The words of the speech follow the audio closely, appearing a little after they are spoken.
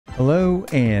Hello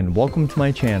and welcome to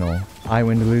my channel, I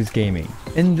Win to Lose Gaming.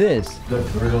 In this, the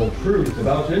brutal truth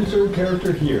about insert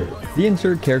character here. The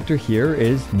insert character here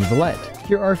is Neuvillette.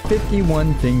 Here are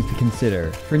 51 things to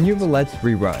consider for Neuvillette's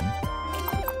rerun.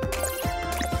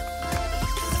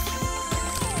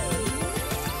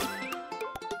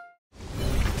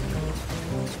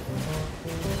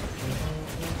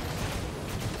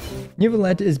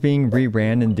 Neuvillette is being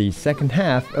reran in the second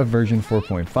half of version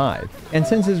 4.5, and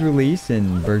since his release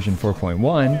in version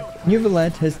 4.1,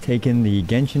 Neuvillette has taken the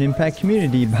Genshin Impact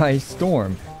community by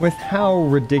storm with how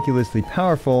ridiculously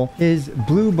powerful his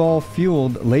blue ball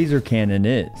fueled laser cannon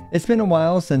is. It's been a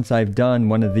while since I've done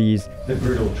one of these the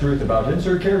brutal truth about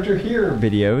insert character here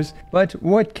videos, but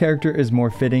what character is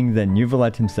more fitting than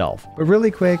Neuvillette himself? But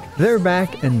really quick, they're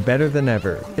back and better than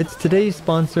ever. It's today's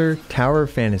sponsor, Tower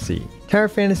Fantasy. Tower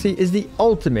Fantasy is the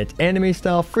ultimate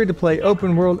anime-style free-to-play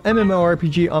open-world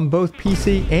MMORPG on both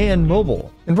PC and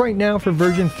mobile. And right now for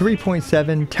version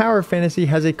 3.7, Tower Fantasy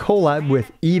has a collab with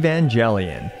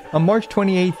Evangelion. On March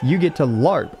 28th, you get to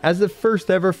LARP as the first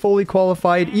ever fully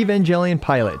qualified Evangelion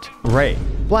pilot, Rey.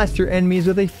 Blast your enemies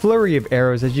with a flurry of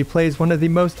arrows as you play as one of the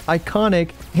most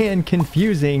iconic and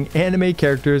confusing anime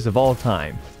characters of all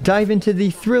time. Dive into the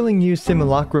thrilling new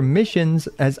simulacrum missions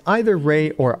as either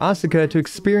Rey or Asuka to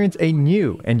experience a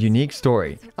new and unique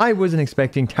story. I wasn't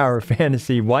expecting Tower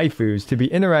Fantasy waifus to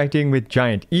be interacting with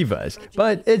giant Evas,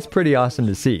 but it's pretty awesome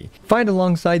to see. Fight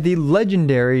alongside the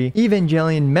legendary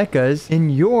Evangelion mechas in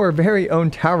your very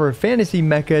own Tower Fantasy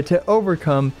mecha to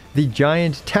overcome the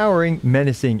giant, towering,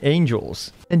 menacing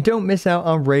angels. And don't miss out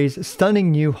on Rey's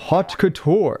stunning new Haute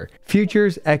Couture,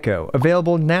 Future's Echo,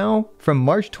 available now from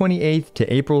March 28th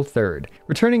to April 3rd.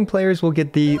 Returning players will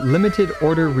get the limited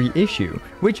order reissue,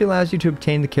 which allows you to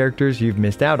obtain the characters you've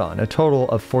missed out on, a total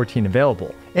of 14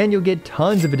 available. And you'll get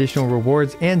tons of additional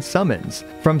rewards and summons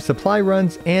from supply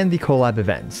runs and the collab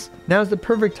events. Now's the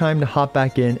perfect time to hop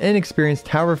back in and experience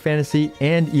Tower Fantasy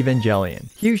and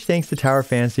Evangelion. Huge thanks to Tower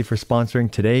Fantasy for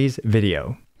sponsoring today's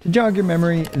video. To jog your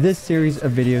memory, this series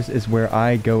of videos is where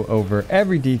I go over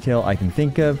every detail I can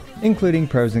think of, including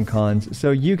pros and cons,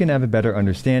 so you can have a better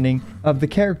understanding of the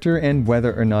character and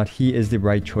whether or not he is the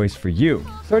right choice for you.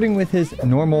 Starting with his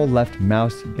normal left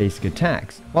mouse basic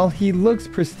attacks. While he looks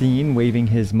pristine waving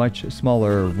his much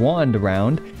smaller wand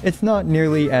around, it's not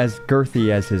nearly as girthy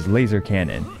as his laser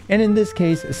cannon. And in this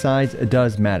case, size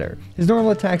does matter. His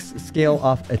normal attacks scale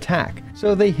off attack,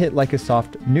 so they hit like a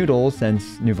soft noodle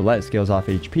since Neuvillette scales off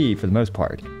HP for the most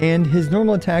part. And his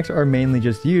normal attacks are mainly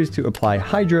just used to apply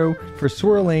Hydro for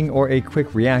swirling or a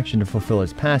quick reaction to fulfill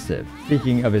his passive.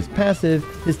 Speaking of his passive,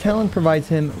 his talent provides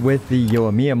him with the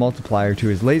Yoimiya multiplier to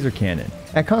his laser cannon.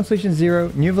 At Constellation 0,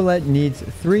 Neuvillette needs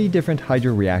 3 different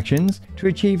Hydro reactions to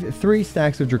achieve 3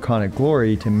 stacks of Draconic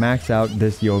Glory to max out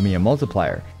this Yoimiya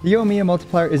multiplier. The Yoimiya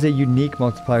multiplier is a unique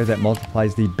multiplier that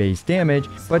multiplies the base damage,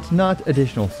 but not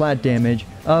additional flat damage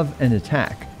of an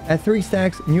attack. At 3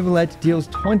 stacks, Neuvillette deals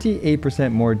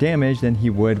 28% more damage than he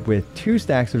would with 2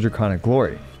 stacks of Draconic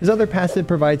Glory. His other passive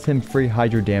provides him free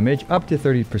Hydro damage up to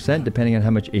 30% depending on how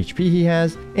much HP he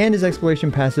has, and his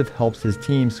Exploration passive helps his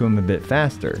team swim a bit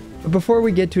faster. But before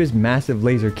we get to his massive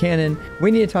laser cannon,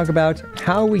 we need to talk about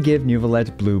how we give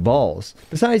Neuvillette blue balls.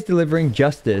 Besides delivering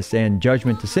justice and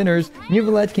judgment to sinners,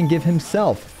 Neuvillette can give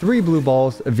himself 3 blue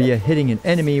balls via hitting an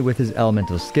enemy with his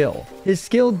elemental skill. His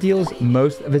skill deals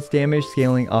most of its damage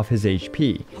scaling off his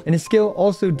HP, and his skill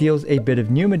also deals a bit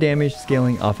of Pneuma damage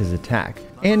scaling off his attack.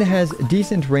 And it has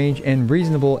decent range and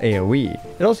reasonable AoE.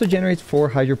 It also generates 4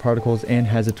 Hydro Particles and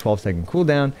has a 12-second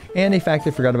cooldown, and a fact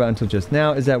I forgot about until just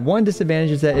now is that one disadvantage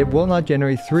is that it will not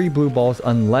generate 3 blue balls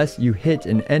unless you hit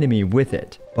an enemy with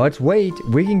it. But wait,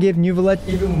 we can give Neuvillette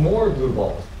even more blue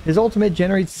balls. His ultimate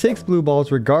generates 6 blue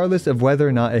balls regardless of whether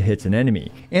or not it hits an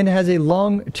enemy, and has a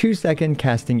long 2-second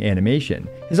casting animation.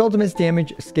 His ultimate's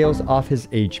damage scales off his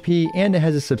HP, and it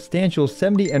has a substantial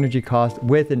 70 energy cost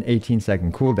with an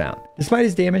 18-second cooldown. Despite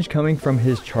his damage coming from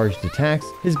his charged attacks,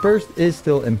 his burst is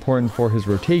still important for his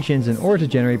rotations in order to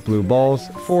generate blue balls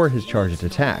for his charged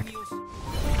attack.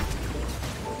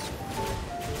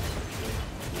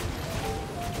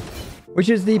 Which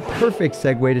is the perfect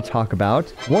segue to talk about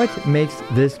what makes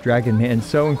this Dragon Man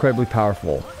so incredibly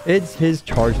powerful. It's his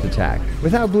charged attack.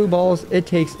 Without blue balls, it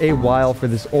takes a while for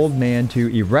this old man to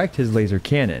erect his laser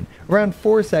cannon, around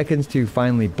 4 seconds to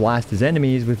finally blast his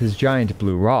enemies with his giant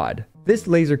blue rod. This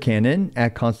laser cannon,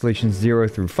 at constellations 0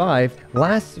 through 5,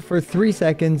 lasts for 3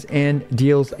 seconds and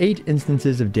deals 8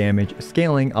 instances of damage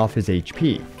scaling off his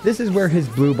HP. This is where his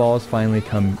blue balls finally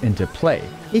come into play.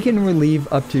 He can relieve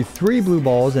up to 3 blue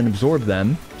balls and absorb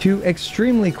them to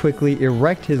extremely quickly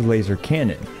erect his laser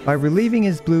cannon. By relieving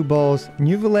his blue balls,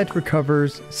 Neuvillette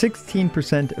recovers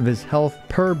 16% of his health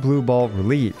per blue ball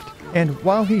relieved. And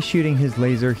while he's shooting his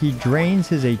laser, he drains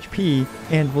his HP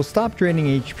and will stop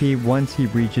draining HP once he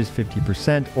reaches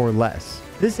 50% or less.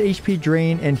 This HP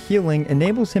drain and healing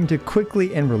enables him to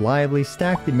quickly and reliably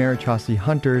stack the Mirroria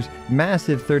Hunter's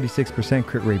massive 36%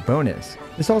 crit rate bonus.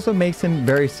 This also makes him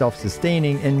very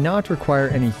self-sustaining and not require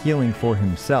any healing for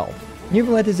himself.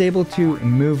 Neuvillette is able to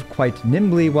move quite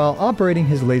nimbly while operating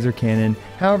his laser cannon.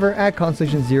 However, at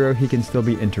Constellation 0 he can still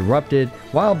be interrupted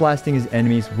while blasting his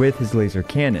enemies with his laser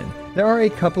cannon. There are a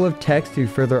couple of techs to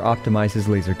further optimize his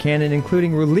laser cannon,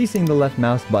 including releasing the left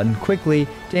mouse button quickly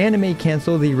to animate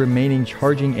cancel the remaining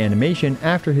charging animation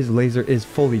after his laser is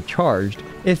fully charged,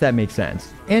 if that makes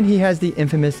sense. And he has the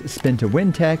infamous spin to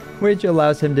win tech, which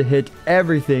allows him to hit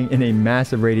everything in a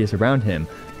massive radius around him.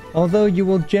 Although you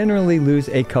will generally lose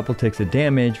a couple ticks of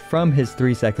damage from his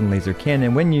 3-second laser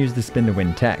cannon when you use the spin to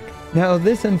win tech. Now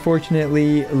this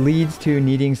unfortunately leads to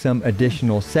needing some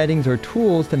additional settings or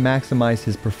tools to maximize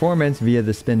his performance via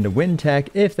the spin to win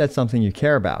tech if that's something you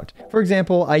care about. For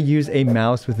example, I use a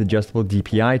mouse with adjustable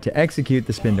DPI to execute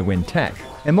the spin to win tech,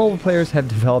 and mobile players have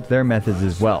developed their methods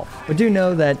as well, but do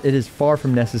know that it is far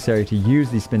from necessary to use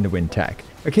the spin to win tech.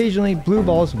 Occasionally, blue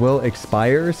balls will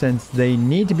expire since they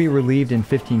need to be relieved in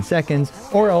 15 seconds,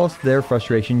 or else their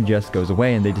frustration just goes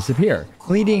away and they disappear,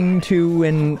 leading to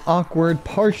an awkward,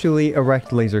 partially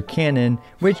erect laser cannon,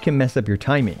 which can mess up your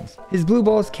timings. His blue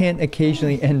balls can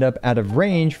occasionally end up out of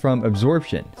range from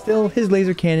absorption. Still, his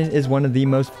laser cannon is one of the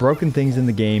most broken things in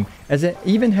the game, as it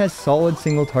even has solid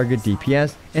single target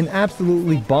DPS and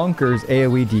absolutely bonkers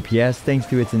AoE DPS thanks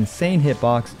to its insane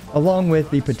hitbox, along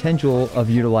with the potential of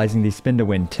utilizing the spin to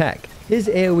win tech. His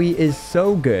AoE is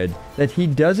so good that he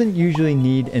doesn't usually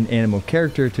need an animal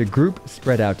character to group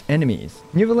spread out enemies.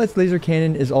 Neuvillette's laser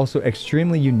cannon is also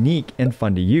extremely unique and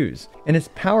fun to use, and it's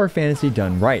power fantasy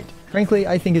done right. Frankly,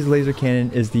 I think his laser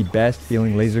cannon is the best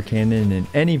feeling laser cannon in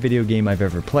any video game I've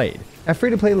ever played. At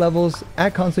free-to-play levels,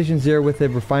 at Constellation 0 with a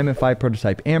Refinement 5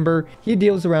 prototype Amber, he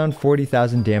deals around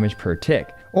 40,000 damage per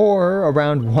tick, or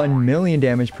around 1 million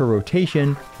damage per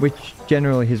rotation, which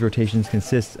generally his rotations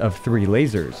consist of 3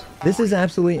 lasers. This is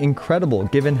absolutely incredible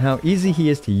given how easy he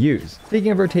is to use.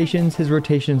 Speaking of rotations, his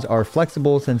rotations are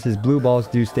flexible since his blue balls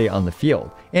do stay on the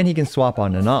field, and he can swap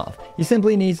on and off. He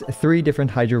simply needs 3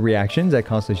 different Hydro reactions at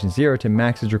Constellation 0 to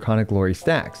max his Draconic Glory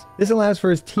stacks. This allows for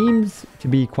his teams to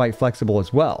be quite flexible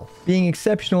as well, being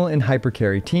exceptional in hyper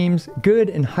carry teams, good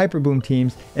in hyper boom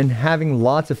teams, and having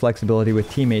lots of flexibility with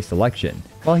teammate selection.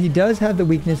 While he does have the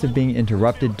weakness of being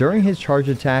interrupted during his charge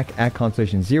attack at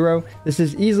Constellation 0, this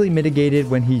is easily mitigated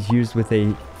when he's used with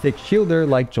a thick shielder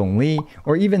like Zhongli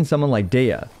or even someone like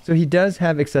Dea, so he does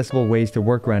have accessible ways to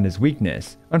work around his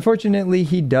weakness. Unfortunately,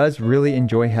 he does really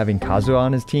enjoy having Kazuha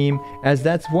on his team, as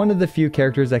that's one of the few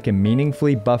characters that can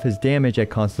meaningfully buff his damage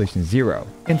at Constellation 0.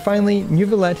 And finally,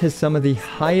 Neuvillette has some of the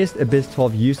highest Abyss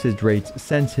 12 usage rates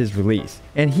since his release,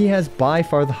 and he has by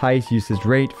far the highest usage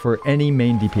rate for any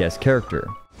main DPS character.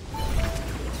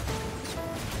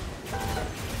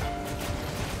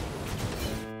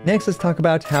 Next, let's talk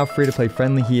about how free-to-play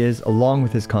friendly he is along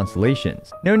with his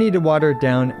constellations. No need to water it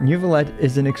down, Neuvillette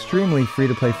is an extremely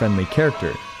free-to-play friendly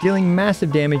character, dealing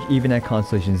massive damage even at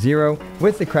Constellation 0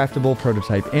 with the craftable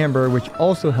prototype Amber, which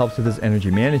also helps with his energy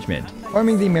management.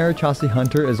 Farming the Mirroria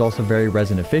Hunter is also very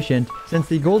resin efficient, since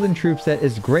the golden troop set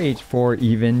is great for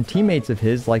even teammates of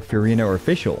his like Furina or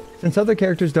Fischl. Since other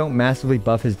characters don't massively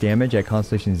buff his damage at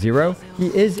Constellation 0, he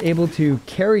is able to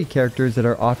carry characters that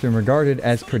are often regarded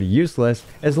as pretty useless,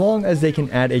 as long as they can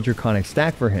add a Draconic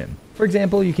stack for him. For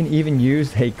example, you can even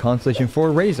use a Constellation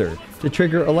 4 Razor to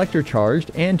trigger Electrocharged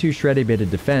and to shred a bit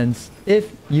of defense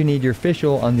if you need your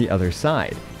Fischl on the other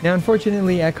side. Now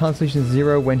unfortunately at Constellation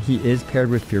 0 when he is paired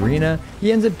with Furina,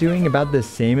 he ends up doing about the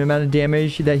same amount of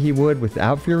damage that he would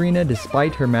without Furina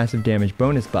despite her massive damage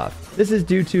bonus buff. This is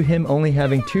due to him only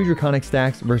having 2 Draconic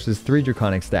stacks versus 3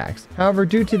 Draconic stacks. However,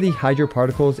 due to the Hydro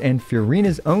Particles and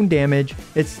Furina's own damage,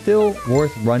 it's still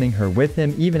worth running her with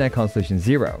him even at Constellation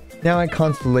 0. Now at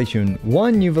Constellation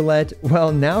 1 Neuvillette,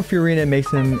 well now Furina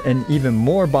makes him an even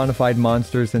more bona fide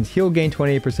monster since he'll gain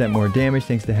 28% more damage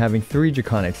thanks to having 3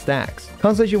 Draconic stacks.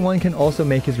 Constellation Constellation 1 can also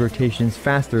make his rotations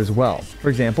faster as well. For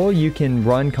example, you can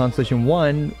run Constellation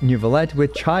 1 Neuvillette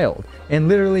with Child, and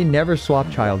literally never swap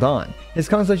Child on. His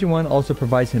Constellation 1 also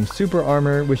provides him super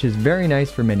armor, which is very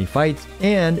nice for many fights,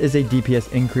 and is a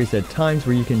DPS increase at times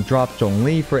where you can drop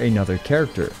Zhongli for another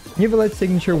character. Neuvillette's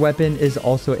signature weapon is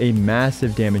also a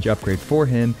massive damage upgrade for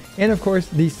him, and of course,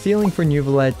 the ceiling for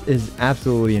Neuvillette is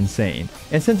absolutely insane.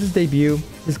 And since his debut,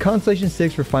 his Constellation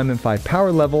 6 Refinement 5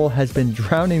 power level has been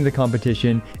drowning the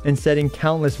competition and setting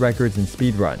countless records in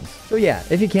speedruns. So yeah,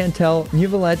 if you can't tell,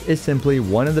 Neuvillette is simply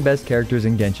one of the best characters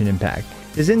in Genshin Impact.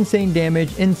 His insane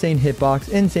damage, insane hitbox,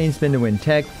 insane spin to win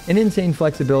tech, and insane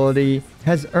flexibility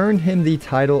has earned him the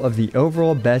title of the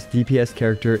overall best DPS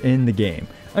character in the game.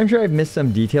 I'm sure I've missed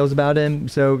some details about him,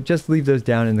 so just leave those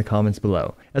down in the comments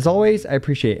below. As always, I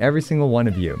appreciate every single one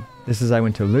of you. This is I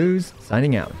Went to Lose,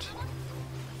 signing out.